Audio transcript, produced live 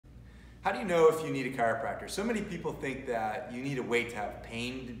How do you know if you need a chiropractor? So many people think that you need to wait to have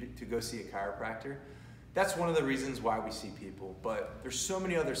pain to go see a chiropractor. That's one of the reasons why we see people, but there's so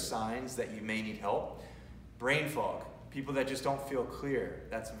many other signs that you may need help. Brain fog, people that just don't feel clear.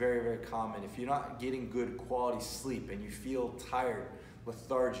 That's very, very common. If you're not getting good quality sleep and you feel tired,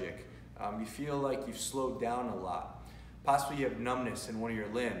 lethargic, you feel like you've slowed down a lot. Possibly you have numbness in one of your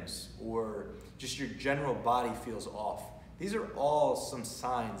limbs, or just your general body feels off. These are all some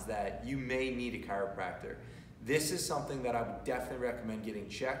signs that you may need a chiropractor. This is something that I would definitely recommend getting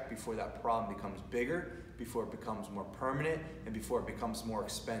checked before that problem becomes bigger, before it becomes more permanent, and before it becomes more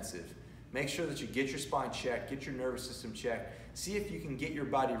expensive. Make sure that you get your spine checked, get your nervous system checked, see if you can get your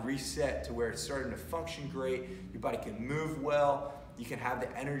body reset to where it's starting to function great, your body can move well, you can have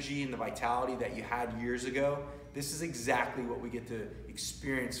the energy and the vitality that you had years ago. This is exactly what we get to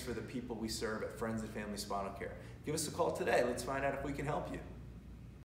experience for the people we serve at Friends and Family Spinal Care. Give us a call today. Let's find out if we can help you.